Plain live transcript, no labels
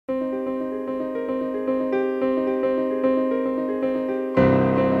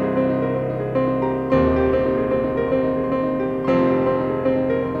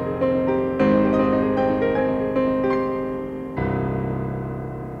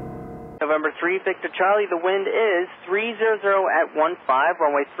November 3, Victor Charlie, the wind is 300 at 15,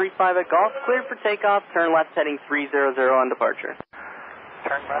 runway 35 at Golf, cleared for takeoff, turn left heading 300 on departure.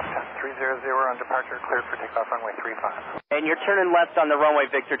 Turn left, 300 on departure, cleared for takeoff, runway 35. And you're turning left on the runway,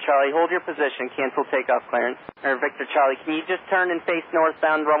 Victor Charlie. Hold your position, cancel takeoff clearance. Victor Charlie, can you just turn and face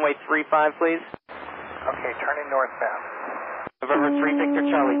northbound, runway 35, please? Okay, turning northbound. November 3, Victor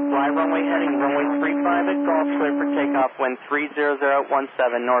Charlie, fly runway heading, runway 35 at Golf, cleared for takeoff, wind 300 at 17,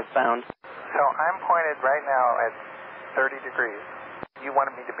 northbound. So I'm pointed right now at 30 degrees. You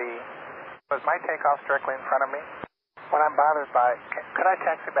wanted me to be, was my takeoff directly in front of me? What I'm bothered by, could I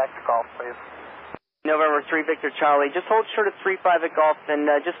taxi back to Golf, please? November 3, Victor Charlie, just hold short of 35 at Golf, and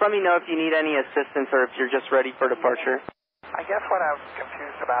just let me know if you need any assistance or if you're just ready for departure. I guess what I'm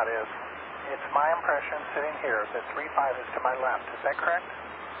confused about is, it's my impression sitting here that 35 is to my left. Is that correct?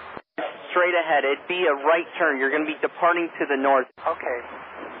 Straight ahead. It'd be a right turn. You're going to be departing to the north. Okay,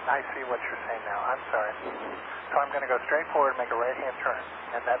 I see what you're saying now. I'm sorry. So I'm going to go straight forward and make a right-hand turn,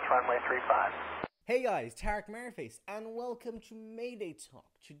 and that's runway 35. Hey guys, Tarek Merryface, and welcome to Mayday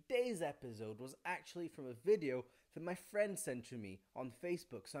Talk. Today's episode was actually from a video that my friend sent to me on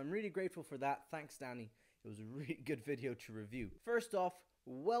Facebook, so I'm really grateful for that. Thanks, Danny. It was a really good video to review. First off,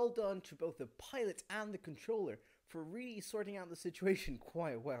 well done to both the pilot and the controller for really sorting out the situation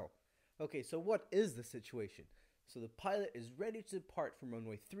quite well. Okay, so what is the situation? So the pilot is ready to depart from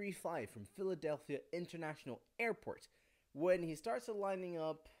runway 35 from Philadelphia International Airport when he starts lining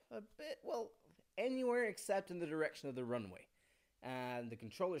up a bit, well, anywhere except in the direction of the runway. And the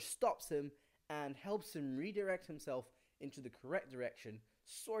controller stops him and helps him redirect himself into the correct direction,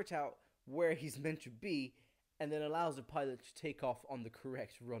 sort out where he's meant to be, and then allows the pilot to take off on the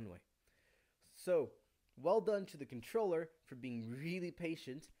correct runway. So, well done to the controller for being really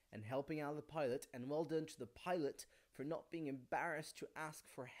patient and helping out the pilot, and well done to the pilot for not being embarrassed to ask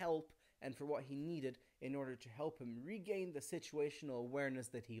for help and for what he needed in order to help him regain the situational awareness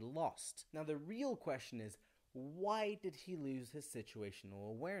that he lost. Now the real question is, why did he lose his situational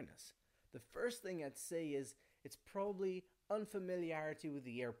awareness? The first thing I'd say is, it's probably unfamiliarity with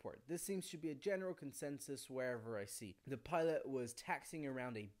the airport. This seems to be a general consensus wherever I see. The pilot was taxiing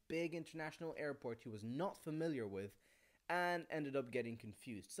around a big international airport he was not familiar with and ended up getting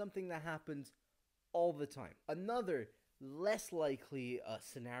confused. Something that happens all the time. Another less likely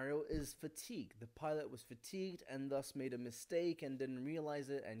scenario is fatigue. The pilot was fatigued and thus made a mistake and didn't realize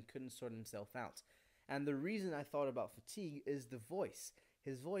it and couldn't sort himself out. And the reason I thought about fatigue is the voice.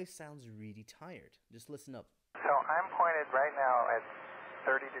 His voice sounds really tired. Just listen up. So I'm pointed right now at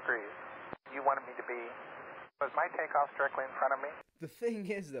 30 degrees. You wanted me to be, was my takeoff directly in front of me? The thing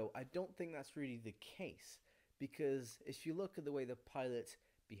is though, I don't think that's really the case. Because if you look at the way the pilot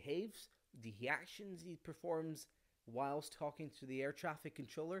behaves, the actions he performs whilst talking to the air traffic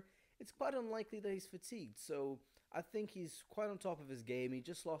controller, it's quite unlikely that he's fatigued. So I think he's quite on top of his game. He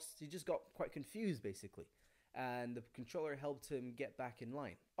just got quite confused basically. And the controller helped him get back in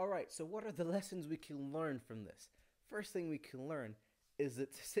line. Alright, so what are the lessons we can learn from this? First thing we can learn is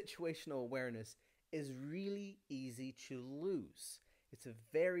that situational awareness is really easy to lose. It's a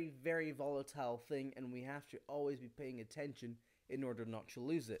very, very volatile thing, and we have to always be paying attention in order not to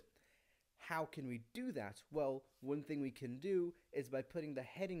lose it. How can we do that? Well, one thing we can do is by putting the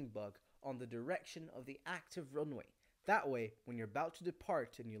heading bug on the direction of the active runway. That way, when you're about to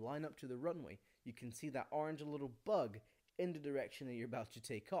depart and you line up to the runway, you can see that orange little bug in the direction that you're about to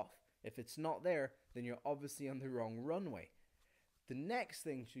take off. If it's not there, then you're obviously on the wrong runway. The next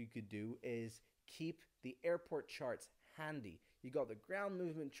thing you could do is keep the airport charts handy. You got the ground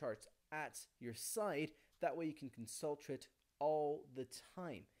movement charts at your side, that way you can consult it all the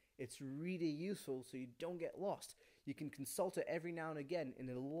time. It's really useful so you don't get lost. You can consult it every now and again in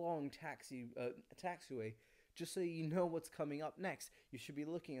a long taxiway, just so you know what's coming up next. You should be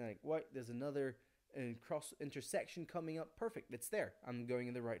looking like, what, there's another cross intersection coming up. Perfect, it's there. I'm going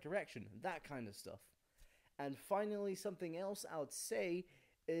in the right direction. That kind of stuff. And finally, something else I would say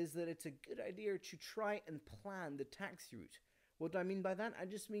is that it's a good idea to try and plan the taxi route. What do I mean by that? I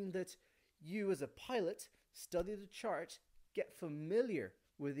just mean that you as a pilot study the chart, get familiar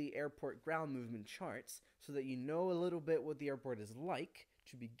with the airport ground movement charts so that you know a little bit what the airport is like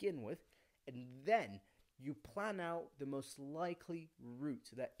to begin with, and then you plan out the most likely route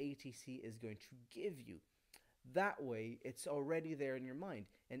that ATC is going to give you. That way, it's already there in your mind.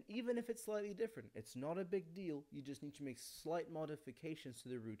 And even if it's slightly different, it's not a big deal. You just need to make slight modifications to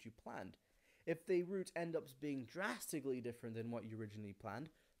the route you planned. If the route ends up being drastically different than what you originally planned,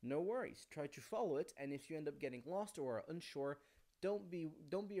 no worries. Try to follow it, and if you end up getting lost or are unsure, don't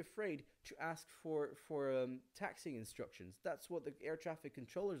be afraid to ask for taxiing instructions. That's what the air traffic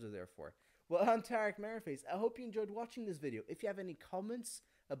controllers are there for. Well, I'm Tarek Merryface. I hope you enjoyed watching this video. If you have any comments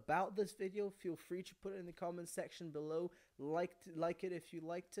about this video, feel free to put it in the comments section below. Like it if you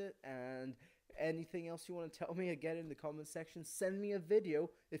liked it, and anything else you want to tell me, again, in the comments section. Send me a video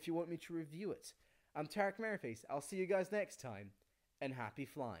if you want me to review it. I'm Tarek Merryface. I'll see you guys next time, and happy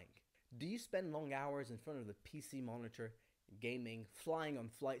flying. Do you spend long hours in front of the PC monitor, gaming, flying on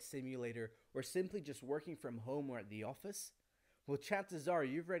Flight Simulator, or simply just working from home or at the office? Well, chances are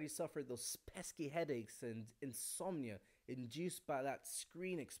you've already suffered those pesky headaches and insomnia induced by that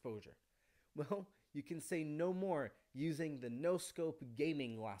screen exposure. Well, you can say no more using the no-scope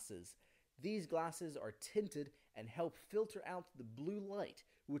gaming glasses. These glasses are tinted and help filter out the blue light,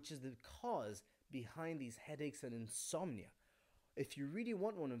 which is the cause behind these headaches and insomnia. If you really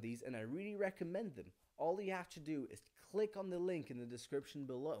want one of these, and I really recommend them, all you have to do is click on the link in the description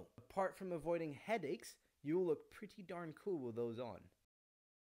below. Apart from avoiding headaches, you will look pretty darn cool with those on.